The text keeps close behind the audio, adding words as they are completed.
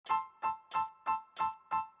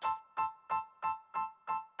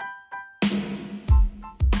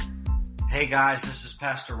Hey guys, this is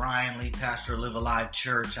Pastor Ryan, lead pastor of Live Alive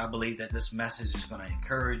Church. I believe that this message is going to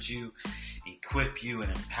encourage you, equip you,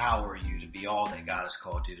 and empower you to be all that God has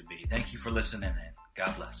called you to be. Thank you for listening in.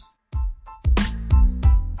 God bless.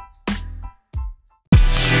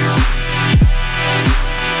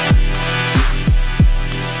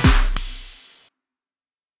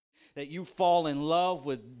 That you fall in love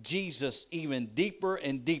with Jesus even deeper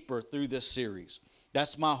and deeper through this series.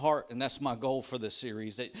 That's my heart and that's my goal for this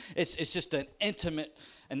series. It's just an intimate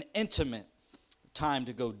time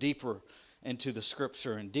to go deeper into the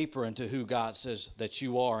scripture and deeper into who God says that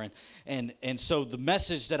you are. And so the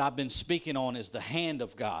message that I've been speaking on is the hand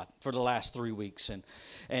of God for the last 3 weeks.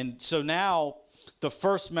 And so now the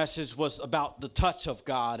first message was about the touch of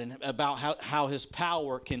God and about how his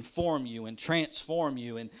power can form you and transform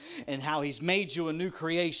you and how he's made you a new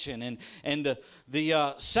creation. And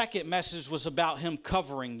the second message was about him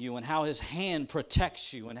covering you and how his hand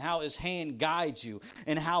protects you and how his hand guides you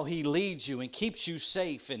and how he leads you and keeps you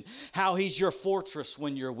safe and how he's your fortress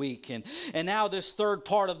when you're weak. And now this third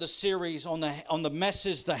part of the series on the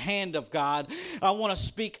message, the hand of God, I want to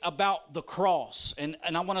speak about the cross and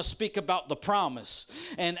I want to speak about the promise.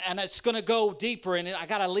 And it's going to go deeper, and I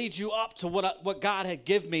got to lead you up to what God had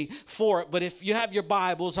given me for it. But if you have your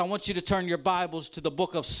Bibles, I want you to turn your Bibles to the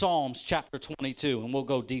book of Psalms, chapter 22, and we'll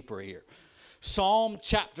go deeper here. Psalm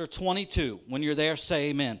chapter 22. When you're there, say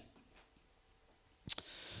amen.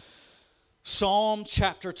 Psalm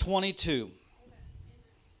chapter 22,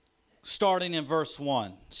 starting in verse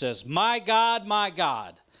 1, says, my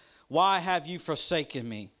God, why have you forsaken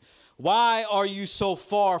me? Why are you so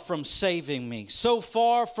far from saving me, so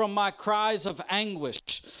far from my cries of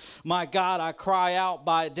anguish? My God, I cry out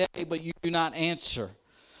by day, but you do not answer.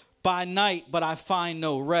 By night, but I find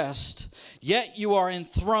no rest. Yet you are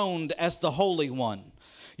enthroned as the Holy One.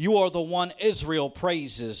 You are the one Israel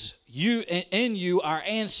praises. In you, our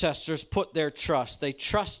ancestors put their trust. They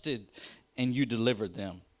trusted, and you delivered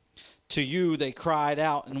them. To you they cried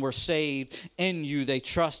out and were saved. In you they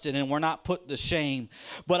trusted and were not put to shame.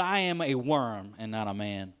 But I am a worm and not a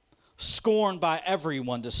man, scorned by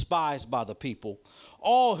everyone, despised by the people.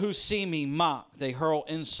 All who see me mock. They hurl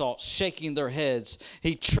insults, shaking their heads.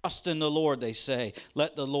 He trusts in the Lord, they say.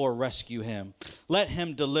 Let the Lord rescue him. Let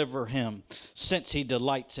him deliver him, since he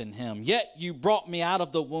delights in him. Yet you brought me out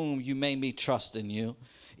of the womb. You made me trust in you.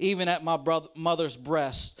 Even at my mother's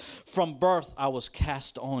breast, from birth I was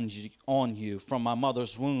cast on you. From my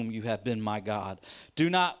mother's womb you have been my God. Do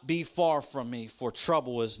not be far from me, for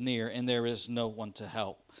trouble is near, and there is no one to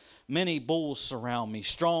help. Many bulls surround me,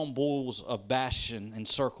 strong bulls of Bashan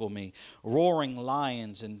encircle me, roaring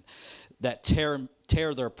lions and that tear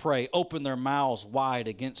their prey, open their mouths wide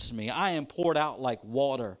against me. I am poured out like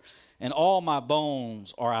water, and all my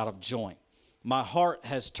bones are out of joint. My heart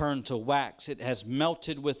has turned to wax. It has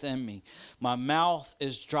melted within me. My mouth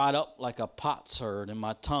is dried up like a potsherd, and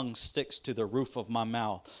my tongue sticks to the roof of my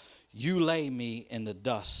mouth. You lay me in the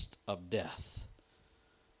dust of death.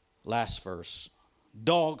 Last verse.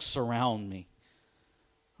 Dogs surround me.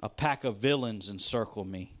 A pack of villains encircle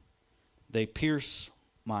me. They pierce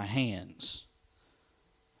my hands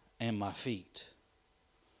and my feet.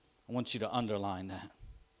 I want you to underline that.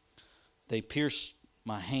 They pierce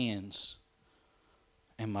my hands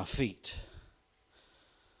and my feet.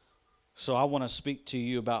 So I want to speak to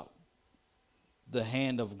you about the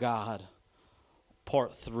hand of God,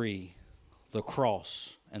 part 3, the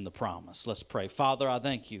cross and the promise. Let's pray. Father, I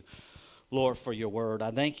thank you, Lord, for your word.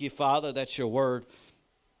 I thank you, Father, that your word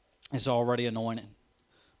is already anointed.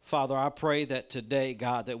 Father, I pray that today,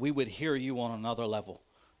 God, that we would hear you on another level,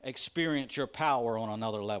 experience your power on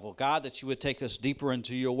another level. God, that you would take us deeper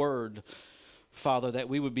into your word. Father, that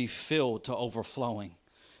we would be filled to overflowing.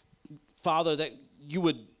 Father, that you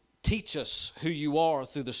would teach us who you are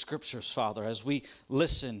through the scriptures, Father, as we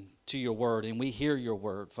listen to your word and we hear your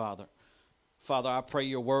word, Father. Father, I pray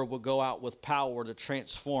your word will go out with power to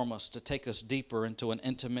transform us, to take us deeper into an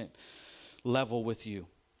intimate level with you.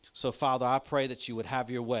 So, Father, I pray that you would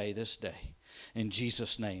have your way this day. In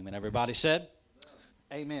Jesus' name. And everybody said,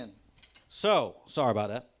 amen. So, sorry about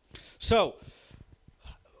that. So,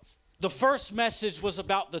 the first message was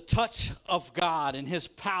about the touch of God and his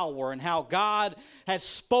power and how God has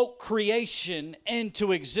spoke creation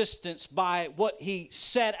into existence by what he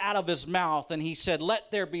said out of his mouth. And he said, let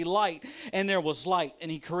there be light, and there was light. And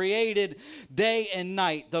he created day and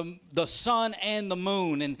night, the sun and the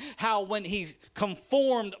moon, and how when he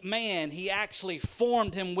conformed man, he actually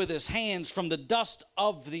formed him with his hands from the dust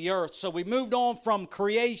of the earth. So we moved on from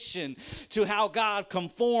creation to how God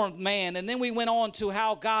conformed man. And then we went on to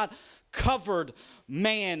how God covered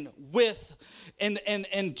man with,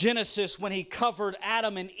 in Genesis, when he covered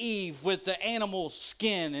Adam and Eve with the animal's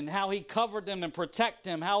skin, and how he covered them and protect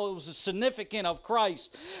them, how it was significant of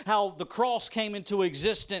Christ, how the cross came into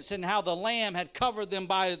existence, and how the lamb had covered them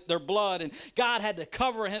by their blood, and God had to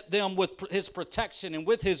cover them with his protection and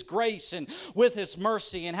with his grace and with his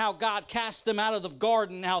mercy, and how God cast them out of the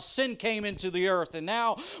garden, and how sin came into the earth, and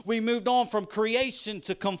now we moved on from creation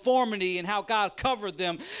to conformity, and how God covered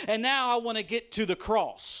them. And now I want to get to the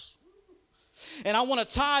cross. And I want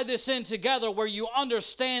to tie this in together where you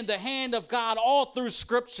understand the hand of God all through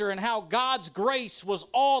Scripture, and how God's grace was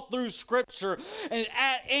all through Scripture,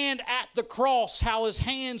 and at the cross, how his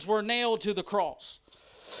hands were nailed to the cross.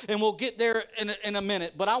 And we'll get there in a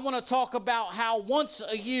minute. But I want to talk about how once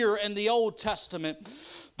a year in the Old Testament,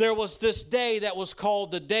 there was this day that was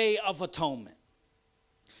called the Day of Atonement.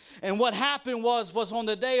 And what happened was on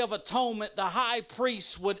the Day of Atonement, the high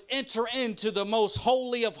priest would enter into the most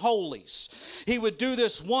holy of holies. He would do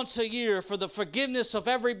this once a year for the forgiveness of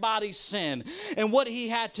everybody's sin. And what he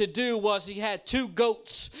had to do was he had 2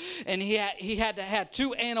 goats, and he had to have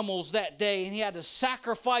 2 animals that day, and he had to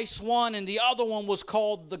sacrifice one, and the other one was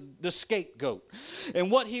called the scapegoat.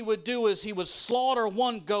 And what he would do is he would slaughter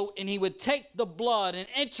one goat, and he would take the blood and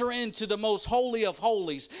enter into the most holy of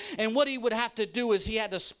holies. And what he would have to do is he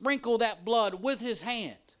had to sprinkle that blood with his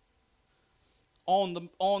hand on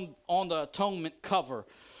the atonement cover,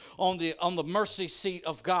 on the mercy seat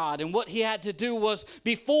of God. And what he had to do was,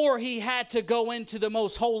 before he had to go into the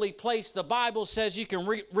most holy place, the Bible says, you can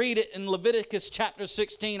read it in Leviticus chapter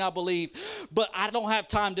 16, I believe, but I don't have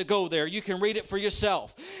time to go there. You can read it for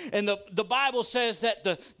yourself. And the Bible says that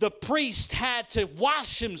the priest had to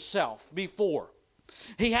wash himself before.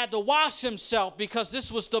 He had to wash himself, because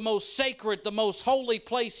this was the most sacred, the most holy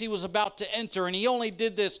place he was about to enter. And he only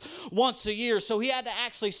did this once a year. So he had to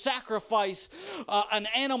actually sacrifice an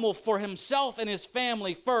animal for himself and his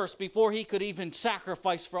family first before he could even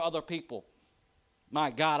sacrifice for other people. My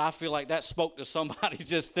God, I feel like that spoke to somebody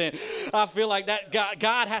just then. I feel like that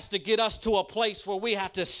God has to get us to a place where we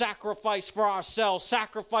have to sacrifice for ourselves,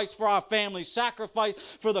 sacrifice for our families, sacrifice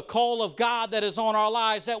for the call of God that is on our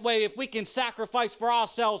lives. That way, if we can sacrifice for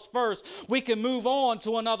ourselves first, we can move on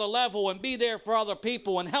to another level and be there for other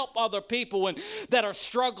people and help other people and that are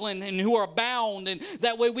struggling and who are bound. And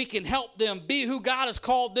that way we can help them be who God has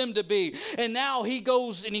called them to be. And now he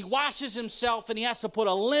goes and he washes himself, and he has to put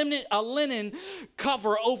a linen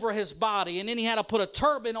cover over his body, and then he had to put a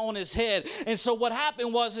turban on his head. And so what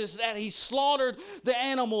happened is that he slaughtered the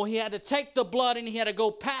animal. He had to take the blood, and he had to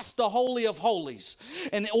go past the Holy of Holies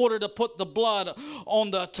in order to put the blood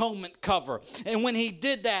on the atonement cover. And when he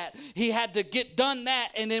did that, he had to get done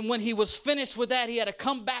that, and then when he was finished with that, he had to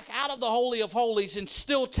come back out of the Holy of Holies and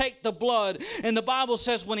still take the blood. And the Bible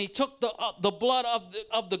says when he took the blood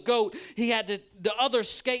of the goat, he had to, the other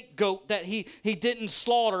scapegoat that he didn't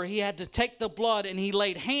slaughter, he had to take the blood and he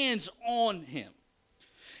laid hands on him.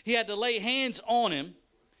 He had to lay hands on him,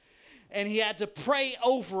 and he had to pray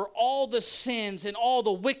over all the sins and all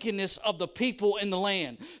the wickedness of the people in the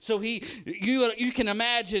land. So you can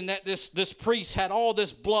imagine that this priest had all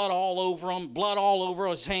this blood all over him, blood all over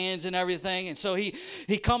his hands and everything. And so he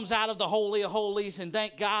comes out of the Holy of Holies, and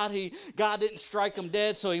thank God God didn't strike him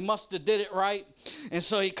dead, so he must have did it right. And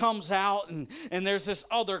so he comes out, and there's this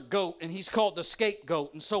other goat, and he's called the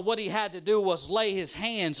scapegoat. And so what he had to do was lay his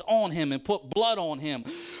hands on him and put blood on him,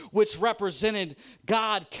 which represented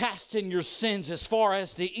God casting your sins as far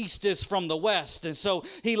as the east is from the west. And so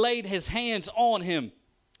he laid his hands on him.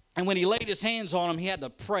 And when he laid his hands on him, he had to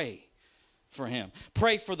pray for him.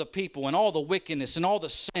 Pray for the people and all the wickedness and all the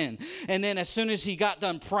sin. And then as soon as he got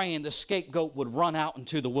done praying, the scapegoat would run out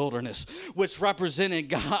into the wilderness, which represented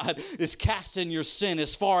God is casting your sin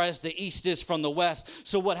as far as the east is from the west.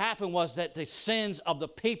 So what happened was that the sins of the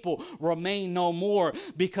people remained no more,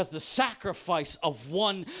 because the sacrifice of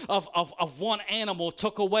one animal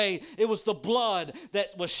took away. It was the blood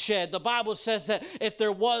that was shed. The Bible says that if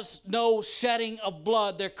there was no shedding of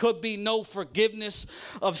blood, there could be no forgiveness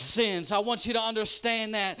of sins. I want you to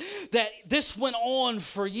understand that this went on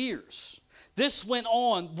for years. This went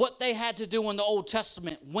on. What they had to do in the Old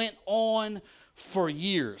Testament went on for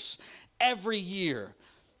years. Every year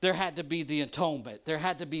there had to be the atonement. There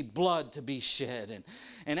had to be blood to be shed.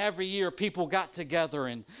 And every year people got together,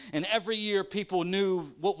 and every year people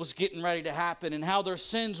knew what was getting ready to happen and how their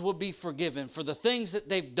sins would be forgiven for the things that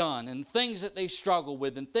they've done and things that they struggled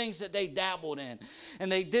with and things that they dabbled in.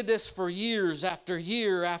 And they did this for years after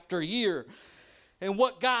year after year. And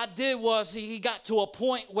what God did was he got to a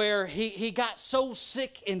point where he got so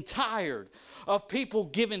sick and tired of people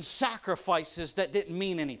giving sacrifices that didn't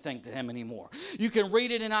mean anything to him anymore. You can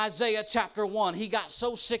read it in Isaiah chapter 1. He got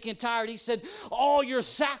so sick and tired, he said, all your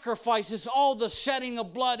sacrifices, all the shedding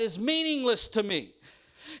of blood is meaningless to me.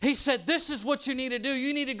 He said, this is what you need to do.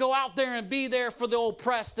 You need to go out there and be there for the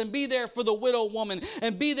oppressed and be there for the widow woman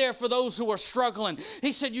and be there for those who are struggling.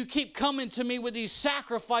 He said, you keep coming to me with these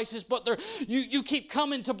sacrifices, but you keep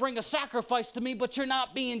coming to bring a sacrifice to me, but you're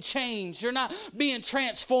not being changed. You're not being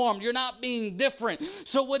transformed. You're not being different.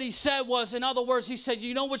 So what he said was, in other words, he said,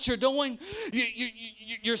 you know what you're doing?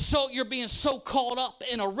 You're being so caught up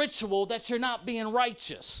in a ritual that you're not being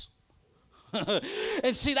righteous.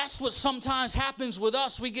 And see, that's what sometimes happens with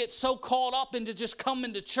us. We get so caught up into just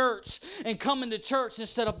coming to church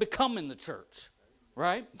instead of becoming the church.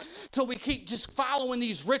 Right? So we keep just following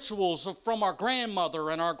these rituals from our grandmother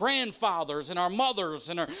and our grandfathers and our mothers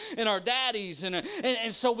and our daddies. And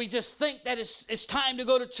so we just think that it's time to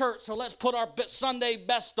go to church. So let's put our Sunday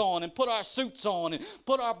best on and put our suits on and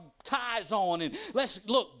put our ties on. And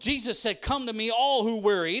look, Jesus said, come to me all who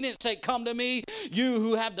weary. He didn't say, come to me, you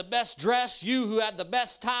who have the best dress, you who have the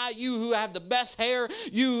best tie, you who have the best hair,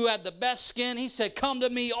 you who have the best skin. He said, come to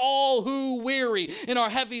me all who weary and are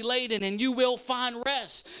heavy laden, and you will find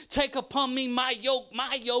rest. Take upon me my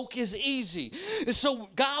yoke is easy. And so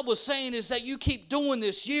God was saying is that you keep doing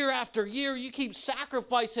this year after year, you keep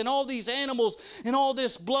sacrificing all these animals and all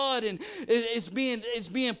this blood, and it's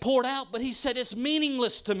being poured out, but he said it's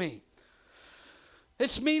meaningless to me.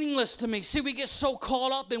 It's meaningless to me. See, we get so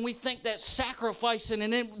caught up and we think that sacrificing,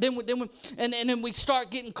 and then we start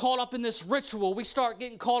getting caught up in this ritual. We start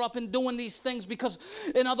getting caught up in doing these things because,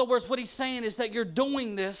 in other words, what he's saying is that you're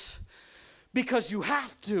doing this because you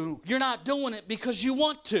have to. You're not doing it because you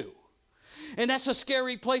want to. And that's a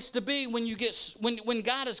scary place to be when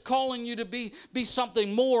God is calling you to be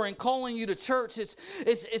something more and calling you to church.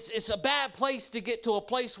 It's a bad place to get to a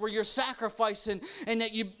place where you're sacrificing and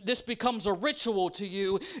that this becomes a ritual to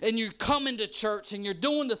you, and you come into church and you're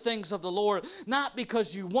doing the things of the Lord not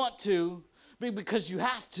because you want to, but because you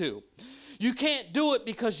have to. You can't do it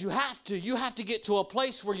because you have to. You have to get to a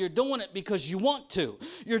place where you're doing it because you want to.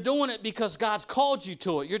 You're doing it because God's called you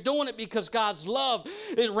to it. You're doing it because God's love,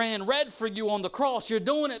 it ran red for you on the cross. You're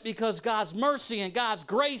doing it because God's mercy and God's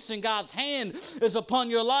grace and God's hand is upon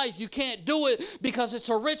your life. You can't do it because it's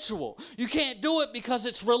a ritual. You can't do it because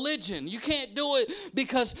it's religion. You can't do it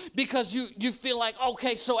because you feel like,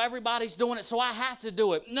 okay, so everybody's doing it, so I have to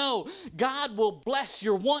do it. No, God will bless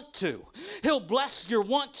your want to. He'll bless your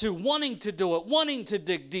want to, wanting to do it, wanting to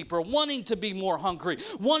dig deeper, wanting to be more hungry,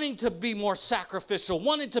 wanting to be more sacrificial,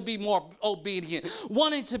 wanting to be more obedient,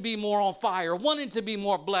 wanting to be more on fire, wanting to be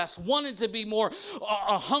more blessed, wanting to be more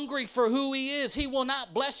hungry for who he is. He will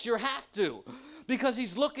not bless your have to, because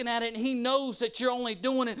he's looking at it and he knows that you're only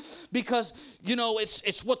doing it because,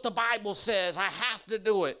 it's what the Bible says. I have to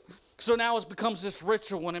do it. So now it becomes this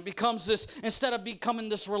ritual, and it becomes this, instead of becoming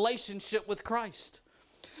this relationship with Christ.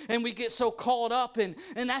 And we get so caught up, and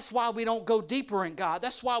that's why we don't go deeper in God.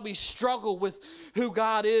 That's why we struggle with who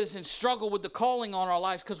God is and struggle with the calling on our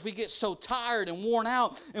lives, because we get so tired and worn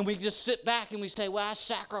out, and we just sit back and we say, well, I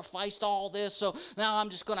sacrificed all this, so now I'm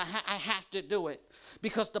just going to, I have to do it.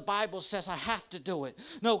 Because the Bible says I have to do it.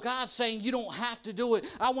 No, God's saying you don't have to do it.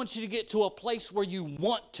 I want you to get to a place where you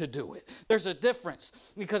want to do it. There's a difference.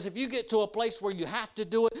 Because if you get to a place where you have to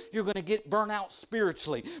do it, you're going to get burnt out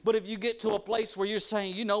spiritually. But if you get to a place where you're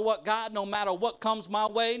saying, you know what, God, no matter what comes my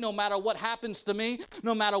way, no matter what happens to me,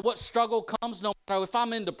 no matter what struggle comes, no matter if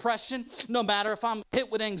I'm in depression, no matter if I'm hit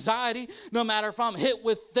with anxiety, no matter if I'm hit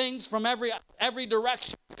with things from every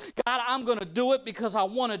direction, God, I'm going to do it because I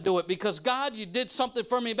want to do it. Because, God, you did something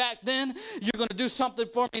for me back then, you're going to do something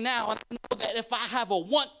for me now. And I know that if I have a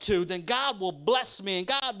want to, then God will bless me and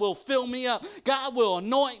God will fill me up. God will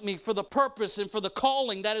anoint me for the purpose and for the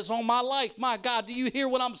calling that is on my life. My God, do you hear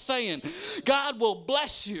what I'm saying? God will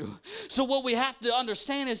bless you. So what we have to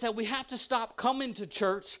understand is that we have to stop coming to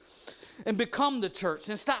church and become the church,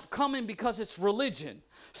 and stop coming because it's religion.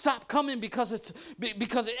 Stop coming because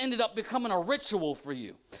it ended up becoming a ritual for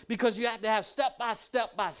you. Because you have to have step by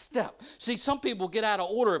step by step. See, some people get out of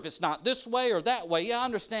order if it's not this way or that way. Yeah, I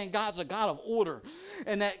understand God's a God of order.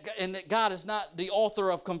 And that God is not the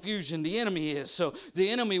author of confusion. The enemy is. So the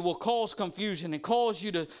enemy will cause confusion and cause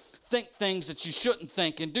you to think things that you shouldn't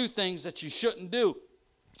think and do things that you shouldn't do.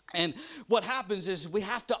 And what happens is we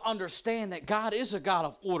have to understand that God is a God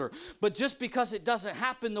of order. But just because it doesn't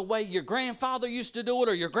happen the way your grandfather used to do it,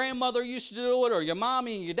 or your grandmother used to do it, or your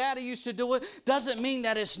mommy and your daddy used to do it, doesn't mean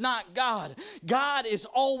that it's not God. God is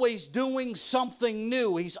always doing something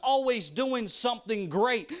new. He's always doing something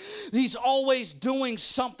great. He's always doing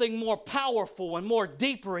something more powerful and more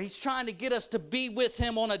deeper. He's trying to get us to be with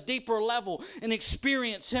him on a deeper level and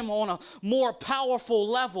experience him on a more powerful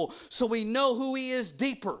level, so we know who he is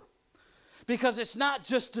deeper. Because it's not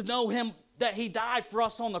just to know him that he died for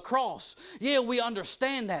us on the cross. Yeah, we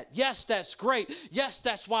understand that. Yes, that's great. Yes,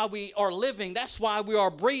 that's why we are living. That's why we are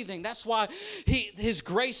breathing. That's why his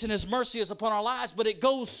grace and his mercy is upon our lives. But it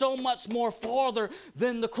goes so much more farther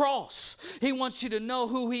than the cross. He wants you to know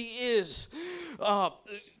who he is,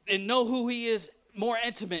 and know who he is more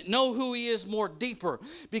intimate, know who he is more deeper,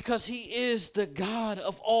 because he is the God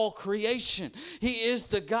of all creation. He is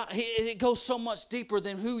the God. It goes so much deeper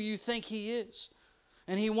than who you think he is.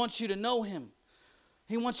 And he wants you to know him.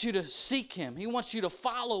 He wants you to seek him. He wants you to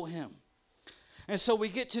follow him. And so we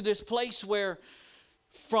get to this place where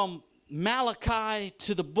from Malachi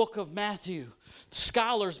to the book of Matthew,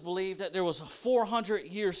 scholars believe that there was a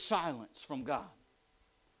 400-year silence from God.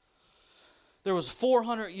 There was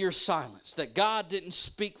 400-year silence, that God didn't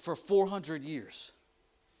speak for 400 years.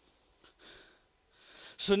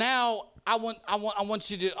 So now I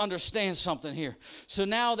want you to understand something here. So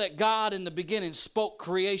now that God in the beginning spoke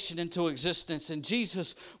creation into existence, and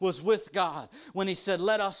Jesus was with God when he said,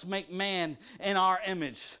 let us make man in our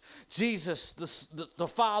image. Jesus, the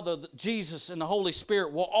Father, Jesus, and the Holy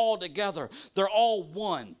Spirit were all together. They're all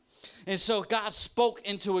one. And so God spoke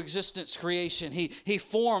into existence creation. He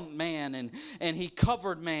formed man and he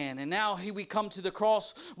covered man. And now we come to the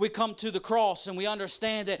cross. We come to the cross and we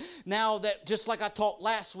understand that now that, just like I talked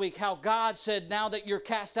last week, how God said, now that you're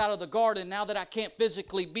cast out of the garden, now that I can't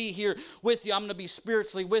physically be here with you, I'm going to be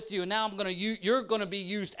spiritually with you. And now you're going to be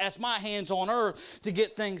used as my hands on earth to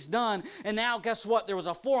get things done. And now guess what? There was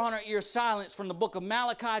a 400-year silence from the book of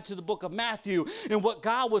Malachi to the book of Matthew. And what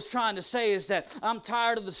God was trying to say is that I'm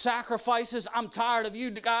tired of the sacrifices. I'm tired of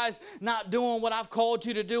you guys not doing what I've called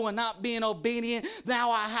you to do and not being obedient.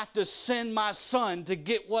 Now I have to send my son to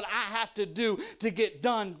get what I have to do to get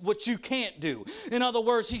done what you can't do. In other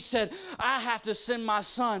words, he said, I have to send my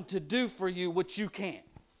son to do for you what you can't.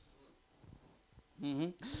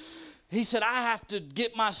 He said, I have to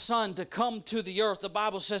get my son to come to the earth. The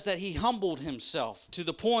Bible says that he humbled himself to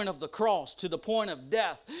the point of the cross, to the point of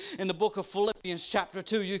death. In the book of Philippians chapter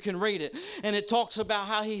 2, you can read it. And it talks about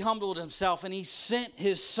how he humbled himself and he sent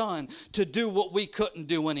his son to do what we couldn't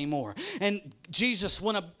do anymore. And Jesus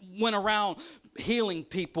went around healing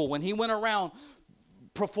people. When he went around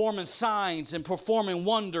performing signs and performing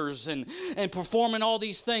wonders and performing all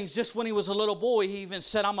these things. Just when he was a little boy, he even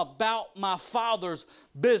said, I'm about my Father's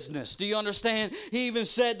business. Do you understand? He even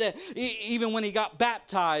said that even when he got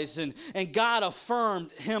baptized and God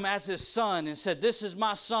affirmed him as his son and said, this is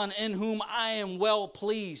my son in whom I am well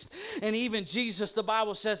pleased. And even Jesus, the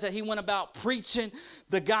Bible says that he went about preaching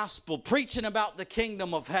the gospel, preaching about the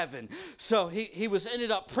kingdom of heaven. So he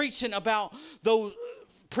ended up preaching about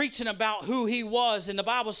who he was. And the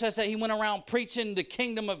Bible says that he went around preaching the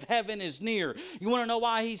kingdom of heaven is near. You want to know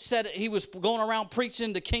why he said he was going around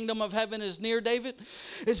preaching the kingdom of heaven is near, David?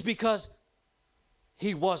 It's because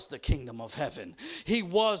he was the kingdom of heaven. He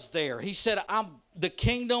was there. He said, the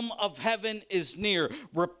kingdom of heaven is near.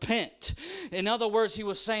 Repent. In other words, he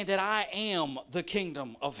was saying that I am the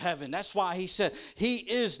kingdom of heaven. That's why he said he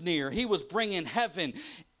is near. He was bringing heaven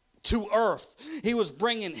to earth. He was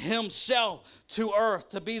bringing himself to earth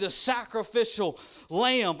to be the sacrificial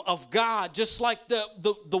lamb of God, just like the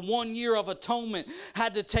 1 year of atonement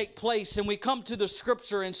had to take place. And we come to the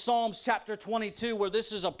scripture in Psalms chapter 22 where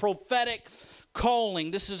this is a prophetic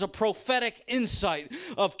calling. This is a prophetic insight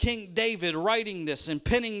of King David writing this and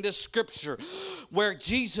penning this scripture where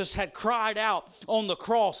Jesus had cried out on the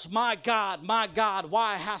cross, my God,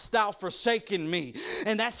 why hast thou forsaken me?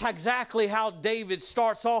 And that's exactly how David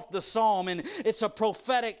starts off the psalm. And it's a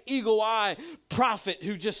prophetic eagle-eye prophet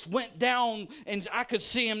who just went down, and I could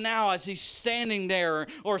see him now as he's standing there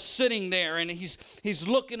or sitting there, and he's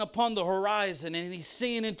looking upon the horizon, and he's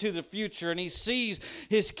seeing into the future, and he sees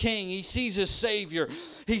his king, he sees his Savior.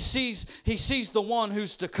 He sees the one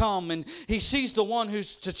who's to come, and he sees the one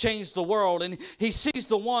who's to change the world, and he sees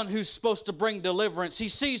the one who's supposed to bring deliverance. He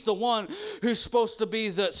sees the one who's supposed to be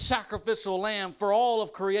the sacrificial lamb for all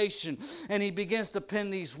of creation. And he begins to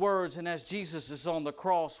pen these words, and as Jesus is on the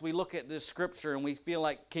cross, we look at this scripture and we feel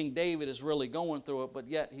like King David is really going through it, but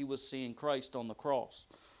yet he was seeing Christ on the cross.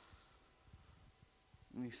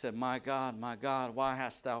 And he said, my God, why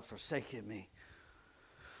hast thou forsaken me?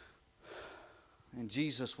 And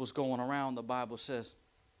Jesus was going around, the Bible says,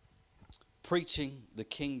 preaching the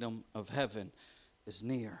kingdom of heaven is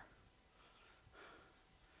near.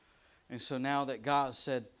 And so now that God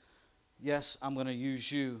said, yes, I'm going to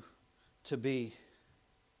use you to be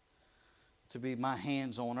my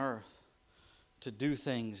hands on earth, to do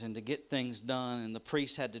things and to get things done. And the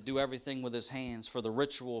priest had to do everything with his hands for the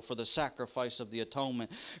ritual, for the sacrifice of the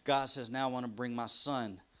atonement. God says, now I want to bring my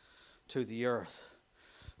son to the earth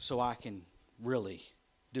so I can really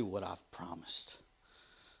do what I've promised.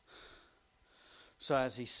 So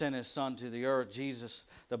as he sent his son to the earth, Jesus,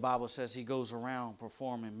 the Bible says, he goes around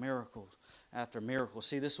performing miracles after miracles.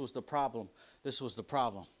 See, this was the problem.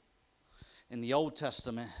 In the Old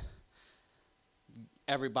Testament,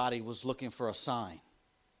 everybody was looking for a sign.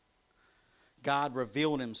 God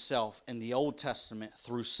revealed himself in the Old Testament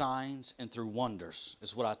through signs and through wonders,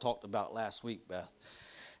 is what I talked about last week, Beth.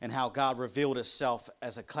 And how God revealed himself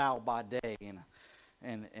as a cloud by day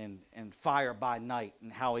and fire by night,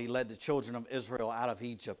 and how he led the children of Israel out of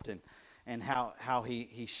Egypt, and how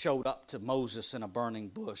he showed up to Moses in a burning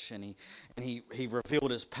bush, and he revealed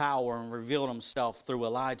his power and revealed himself through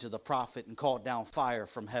Elijah the prophet and called down fire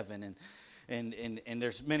from heaven, and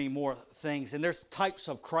there's many more things, and there's types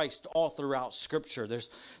of Christ all throughout Scripture.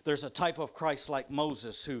 There's a type of Christ like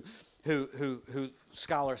Moses who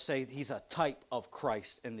scholars say he's a type of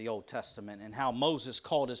Christ in the Old Testament, and how Moses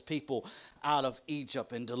called his people out of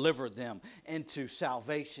Egypt and delivered them into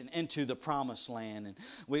salvation, into the promised land. And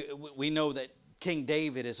we know that King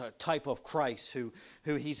David is a type of Christ, who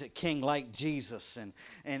he's a king like Jesus, and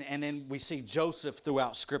then we see Joseph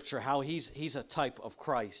throughout Scripture, how he's a type of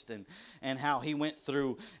Christ, and how he went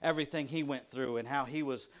through everything he went through, and how he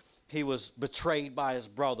was betrayed by his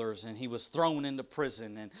brothers, and he was thrown into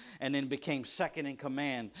prison, and then became second in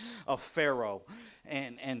command of Pharaoh.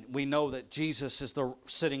 And we know that Jesus is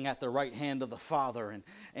sitting at the right hand of the Father.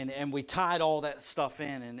 And we tied all that stuff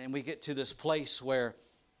in, and we get to this place where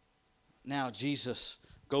now Jesus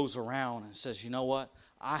goes around and says, you know what?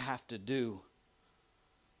 I have to do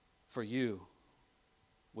for you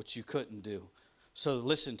what you couldn't do. So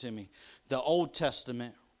listen to me. The Old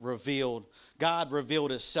Testament God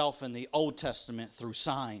revealed himself in the Old Testament through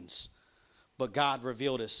signs, but God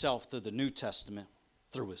revealed himself through the New Testament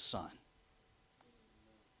through his Son.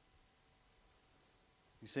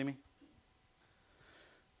 You see me?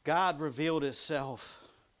 God revealed himself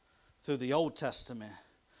through the Old Testament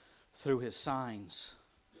through his signs,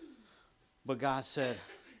 but God said,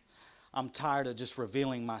 I'm tired of just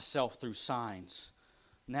revealing myself through signs.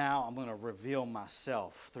 Now I'm going to reveal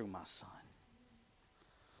myself through my Son.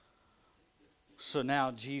 So now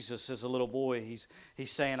Jesus is a little boy. He's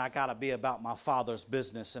saying, I got to be about my Father's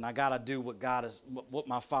business, and I got to do what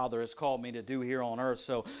my Father has called me to do here on earth.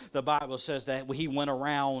 So the Bible says that he went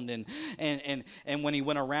around, and when he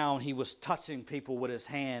went around, he was touching people with his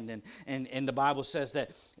hand, and the Bible says that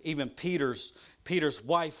even Peter's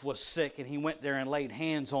wife was sick, and he went there and laid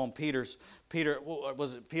hands on Peter's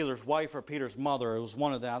wife or Peter's mother? It was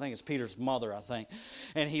one of them. I think it's Peter's mother, I think.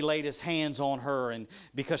 And he laid his hands on her, and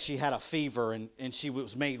because she had a fever, and she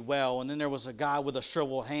was made well. And then there was a guy with a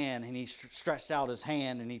shriveled hand, and he stretched out his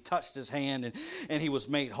hand, and he touched his hand, and he was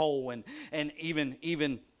made whole. And even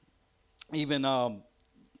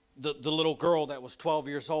the little girl that was 12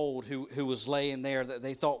 years old who was laying there that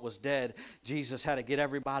they thought was dead, Jesus had to get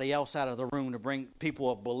everybody else out of the room to bring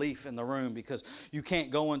people of belief in the room, because you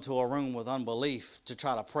can't go into a room with unbelief to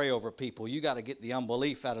try to pray over people. You got to get the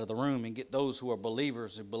unbelief out of the room and get those who are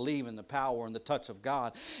believers who believe in the power and the touch of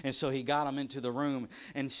God. And so he got them into the room,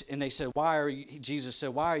 and they said, Jesus said,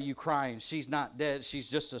 why are you crying? She's not dead. She's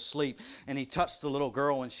just asleep. And he touched the little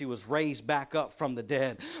girl, and she was raised back up from the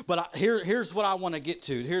dead. But here's what I want to get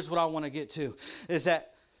to. Here's what I want to get to is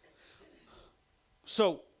that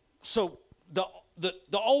so the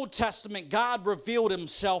Old Testament, God revealed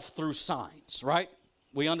himself through signs, right?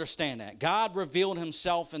 We understand that. God revealed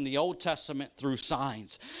himself in the Old Testament through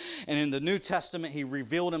signs. And in the New Testament, he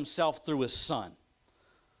revealed himself through his Son.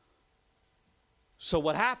 So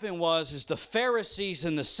what happened is the Pharisees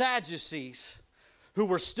and the Sadducees, who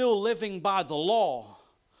were still living by the law,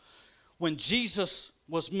 when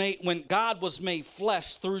God was made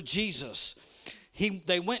flesh through Jesus,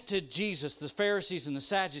 they went to Jesus, the Pharisees and the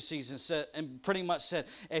Sadducees, and pretty much said,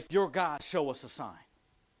 if you're God, show us a sign.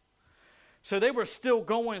 So they were still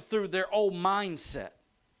going through their old mindset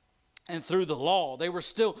and through the law. They were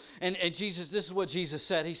still, and Jesus, this is what Jesus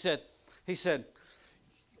said. He said,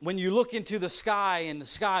 when you look into the sky and the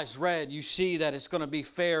sky's red, you see that it's going to be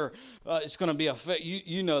fair. It's going to be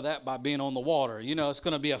you know that by being on the water. You know it's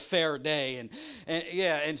going to be a fair day,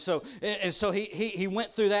 and so he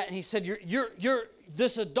went through that, and he said, you're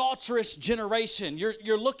this adulterous generation.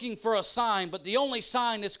 You're looking for a sign, but the only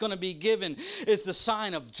sign that's going to be given is the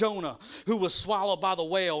sign of Jonah, who was swallowed by the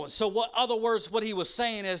whale. And so, what he was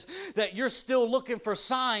saying is that you're still looking for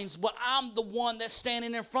signs, but I'm the one that's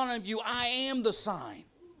standing in front of you. I am the sign.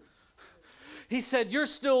 He said, you're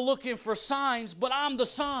still looking for signs, but I'm the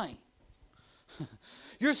sign.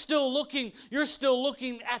 You're still looking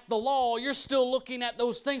at the law. You're still looking at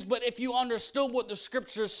those things. But if you understood what the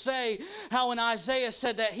scriptures say, how in Isaiah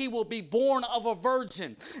said that he will be born of a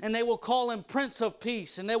virgin, and they will call him Prince of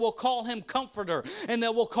Peace, and they will call him Comforter, and they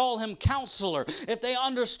will call him Counselor. If they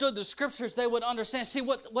understood the scriptures, they would understand. See,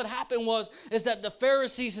 what happened is that the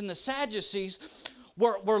Pharisees and the Sadducees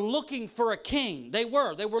were looking for a king. They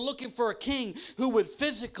were looking for a king who would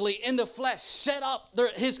physically, in the flesh, set up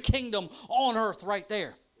his kingdom on earth right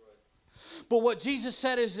there. But what Jesus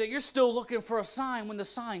said is that you're still looking for a sign when the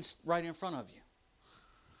sign's right in front of you.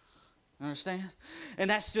 Understand? And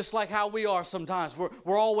that's just like how we are sometimes.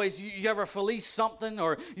 We're always, you ever fleece something,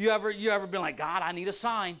 or you ever been like, God, I need a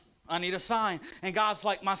sign. I need a sign. And God's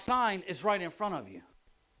like, my sign is right in front of you.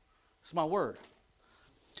 It's my word.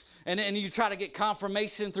 And you try to get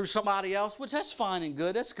confirmation through somebody else, which that's fine and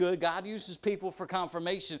good. That's good. God uses people for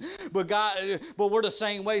confirmation. But we're the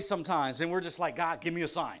same way sometimes. And we're just like, God, give me a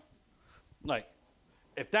sign. Like,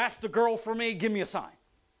 if that's the girl for me, give me a sign.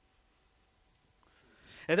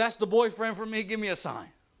 If that's the boyfriend for me, give me a sign.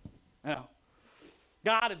 You know,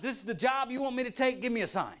 God, if this is the job you want me to take, give me a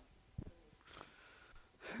sign.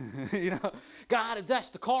 You know, God, if that's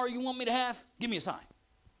the car you want me to have, give me a sign.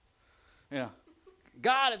 You know,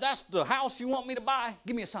 God, if that's the house you want me to buy,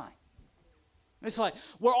 give me a sign. It's like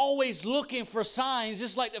we're always looking for signs,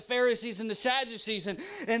 just like the Pharisees and the Sadducees. And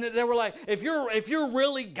they were like, if you're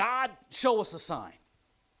really God, show us a sign.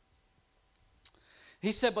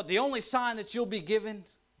 He said, but the only sign that you'll be given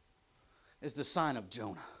is the sign of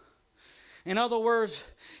Jonah. In other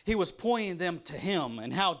words, he was pointing them to him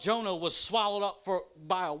and how Jonah was swallowed up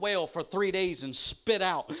by a whale for 3 days and spit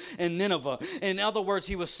out in Nineveh. In other words,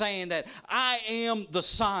 he was saying that I am the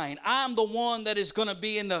sign. I'm the one that is going to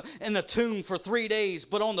be in the tomb for 3 days,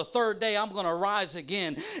 but on the third day I'm going to rise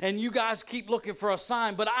again. And you guys keep looking for a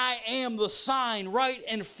sign, but I am the sign right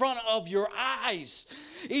in front of your eyes.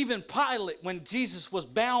 Even Pilate, when Jesus was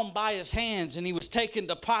bound by his hands and he was taken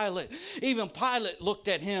to Pilate, even Pilate looked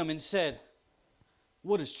at him and said,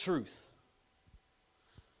 what is truth?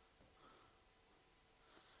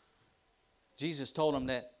 Jesus told him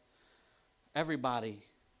that everybody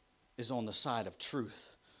is on the side of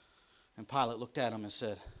truth. And Pilate looked at him and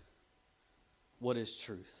said, what is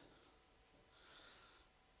truth?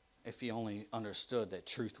 If he only understood that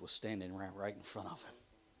truth was standing right in front of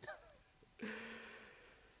him.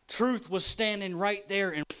 Truth was standing right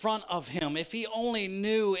there in front of him. If he only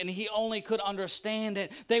knew and he only could understand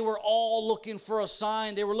it, they were all looking for a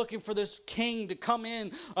sign. They were looking for this king to come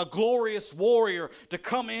in, a glorious warrior, to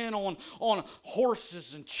come in on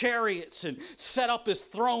horses and chariots and set up his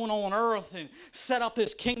throne on earth and set up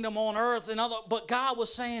his kingdom on earth. But God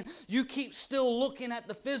was saying, you keep still looking at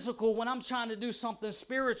the physical when I'm trying to do something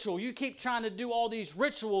spiritual. You keep trying to do all these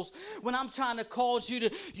rituals when I'm trying to cause you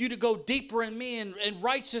to go deeper in me and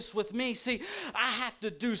righteous with me. See, I have to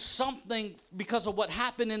do something because of what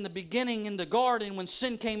happened in the beginning in the garden when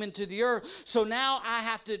sin came into the earth. So now I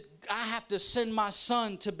have to send my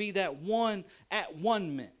son to be that one at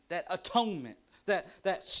one-ment, that atonement,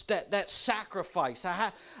 that sacrifice.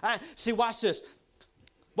 See, watch this.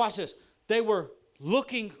 Watch this. They were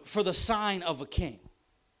looking for the sign of a king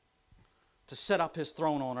to set up his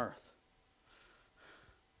throne on earth.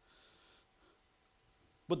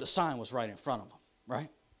 But the sign was right in front of them, right?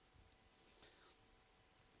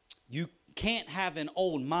 You can't have an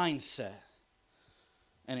old mindset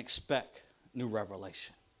and expect new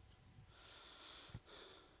revelation.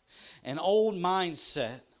 An old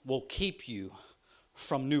mindset will keep you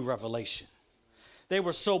from new revelation. They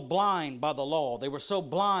were so blind by the law. They were so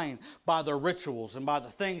blind by their rituals and by the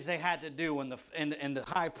things they had to do and the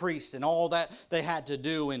high priest and all that they had to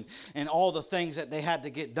do and all the things that they had to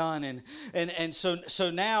get done. And so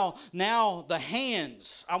now the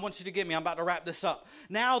hands, I want you to get me, I'm about to wrap this up.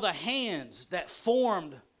 Now the hands that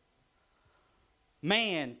formed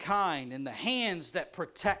mankind and the hands that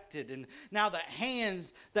protected and now the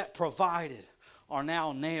hands that provided are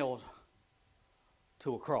now nailed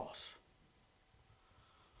to a cross.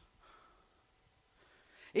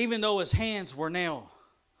 Even though his hands were nailed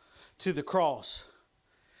to the cross,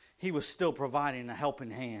 He was still providing a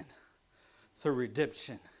helping hand through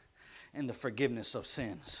redemption and the forgiveness of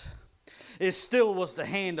sins. It still was the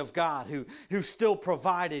hand of God who still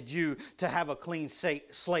provided you to have a clean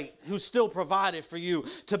slate, who still provided for you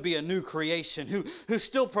to be a new creation, who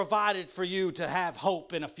still provided for you to have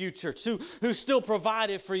hope in a future, who still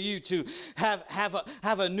provided for you to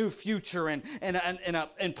have a new future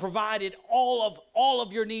and provided all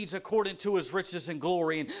of your needs according to his riches and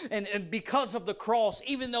glory. And because of the cross,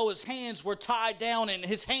 even though his hands were tied down and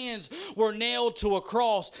his hands were nailed to a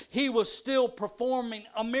cross, he was still performing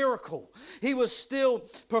a miracle. He was still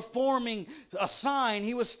performing a sign.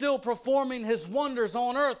 He was still performing his wonders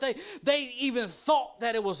on earth. They even thought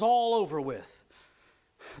that it was all over with.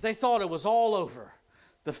 They thought it was all over.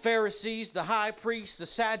 The Pharisees, the high priests, the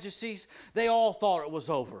Sadducees, they all thought it was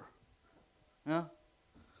over. Yeah?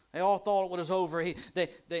 They all thought it was over.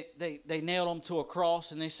 They nailed him to a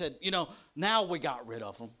cross and they said, now we got rid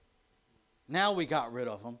of him. Now we got rid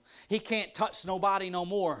of him. He can't touch nobody no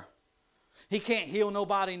more. He can't heal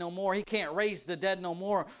nobody no more. He can't raise the dead no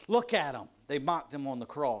more. Look at him. They mocked him on the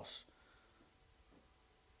cross.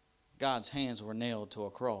 God's hands were nailed to a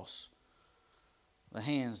cross. The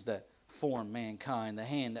hands that form mankind, the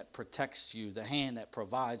hand that protects you, the hand that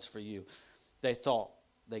provides for you. They thought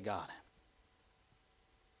they got him.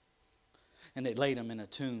 And they laid him in a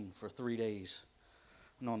tomb for 3 days.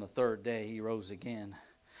 And on the third day he rose again.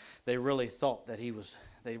 They really thought that he was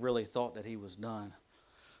done.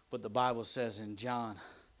 But the Bible says in John,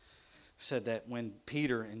 said that when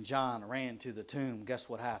Peter and John ran to the tomb, guess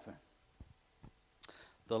what happened?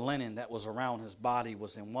 The linen that was around his body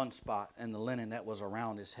was in one spot, and the linen that was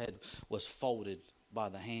around his head was folded by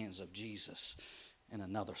the hands of Jesus in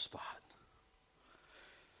another spot.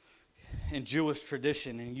 In Jewish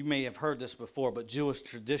tradition, and you may have heard this before, but Jewish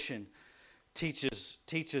tradition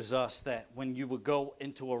teaches us that when you would go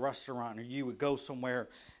into a restaurant or you would go somewhere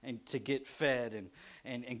and to get fed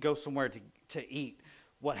and go somewhere to eat,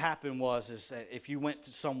 what happened is that if you went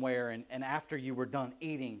to somewhere and after you were done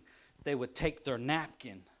eating, they would take their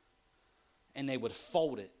napkin and they would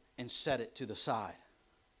fold it and set it to the side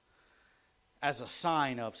as a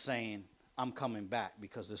sign of saying, I'm coming back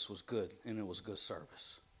because this was good and it was good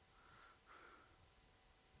service.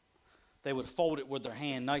 They would fold it with their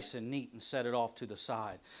hand nice and neat and set it off to the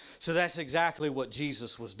side. So that's exactly what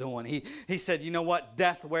Jesus was doing. He said, you know what?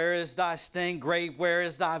 Death, where is thy sting? Grave, where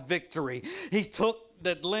is thy victory? He took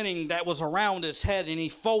the linen that was around his head and he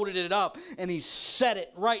folded it up and he set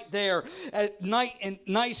it right there at night and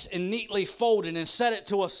nice and neatly folded and set it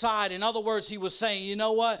to a side. In other words, he was saying, you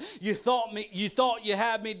know what? You thought you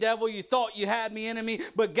had me, devil. You thought you had me, enemy.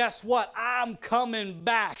 But guess what? I'm coming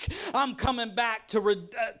back. I'm coming back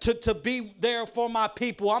to be there for my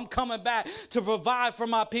people. I'm coming back to provide for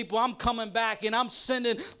my people. I'm coming back and I'm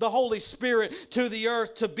sending the Holy Spirit to the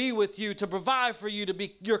earth to be with you, to provide for you, to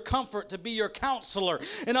be your comfort, to be your counselor.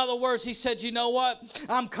 In other words, he said, you know what?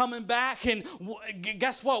 I'm coming back, and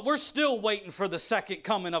guess what? We're still waiting for the second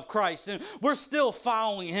coming of Christ, and we're still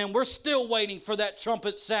following him. We're still waiting for that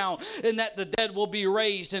trumpet sound, and that the dead will be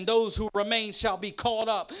raised, and those who remain shall be caught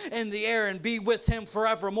up in the air and be with him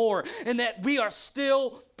forevermore, and that we are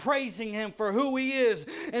still praising him for who he is.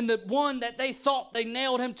 And the one that they thought they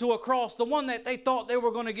nailed him to a cross, the one that they thought they were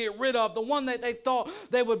going to get rid of, the one that they thought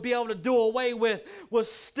they would be able to do away with,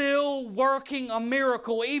 was still working a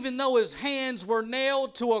miracle. Even though his hands were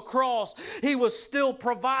nailed to a cross, he was still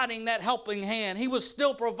providing that helping hand. He was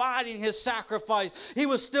still providing his sacrifice. He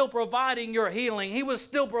was still providing your healing. He was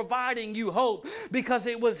still providing you hope, because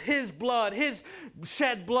it was his blood, his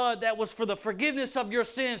shed blood, that was for the forgiveness of your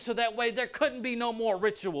sins. So that way there couldn't be no more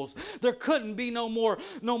rituals. There couldn't be no more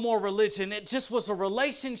religion. It just was a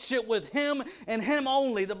relationship with him and him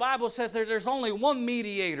only. The Bible says that there's only one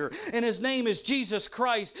mediator, and his name is Jesus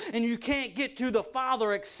Christ. And you can't get to the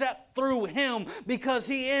Father except through him, because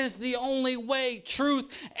he is the only way, truth,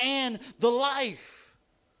 and the life.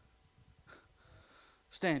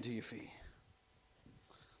 Stand to your feet.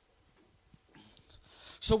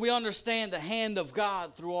 So we understand the hand of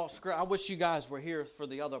God through all Scripture. I wish you guys were here for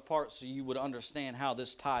the other part so you would understand how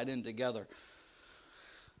this tied in together.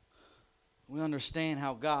 We understand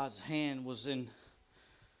how God's hand was in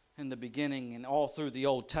the beginning, and all through the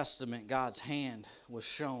Old Testament, God's hand was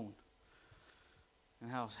shown.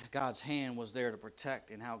 And how God's hand was there to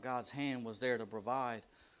protect, and how God's hand was there to provide.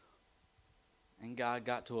 And God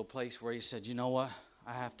got to a place where he said, you know what?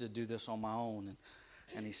 I have to do this on my own.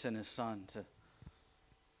 And he sent his son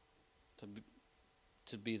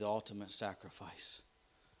to be the ultimate sacrifice,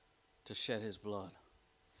 to shed his blood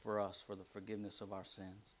for us, for the forgiveness of our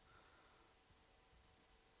sins.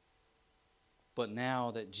 But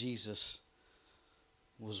now that Jesus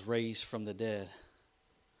was raised from the dead,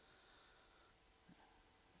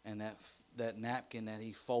 and that napkin that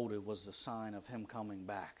he folded was the sign of him coming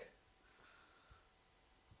back,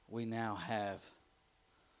 we now have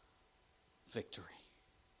victory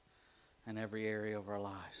in every area of our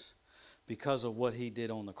lives because of what he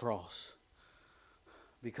did on the cross,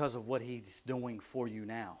 because of what he's doing for you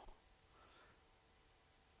now.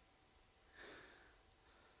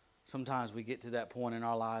 Sometimes we get to that point in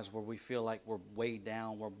our lives where we feel like we're weighed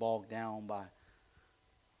down, we're bogged down by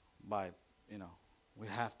we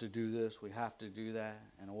have to do this, we have to do that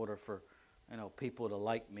in order for people to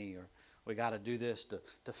like me, or we got to do this to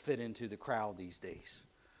fit into the crowd these days,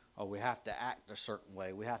 or we have to act a certain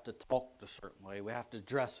way, we have to talk a certain way, we have to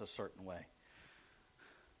dress a certain way.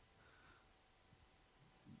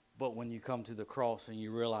 But when you come to the cross and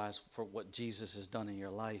you realize for what Jesus has done in your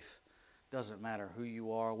life, doesn't matter who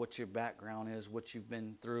you are, what your background is, what you've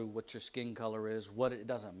been through, what your skin color is, it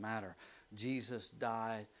doesn't matter. Jesus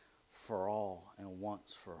died for all and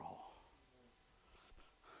once for all.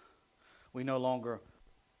 We no longer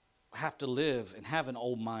have to live and have an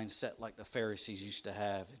old mindset like the Pharisees used to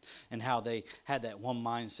have, and how they had that one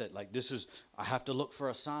mindset like, I have to look for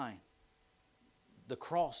a sign. The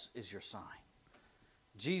cross is your sign.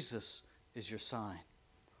 Jesus is your sign.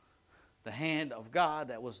 The hand of God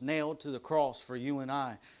that was nailed to the cross for you and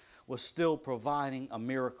I was still providing a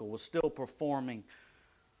miracle, was still performing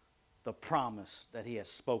the promise that he has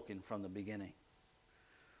spoken from the beginning.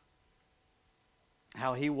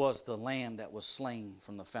 How he was the lamb that was slain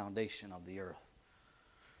from the foundation of the earth.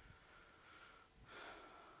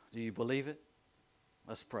 Do you believe it?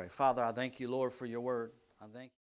 Let's pray. Father, I thank you, Lord, for your word. I thank you.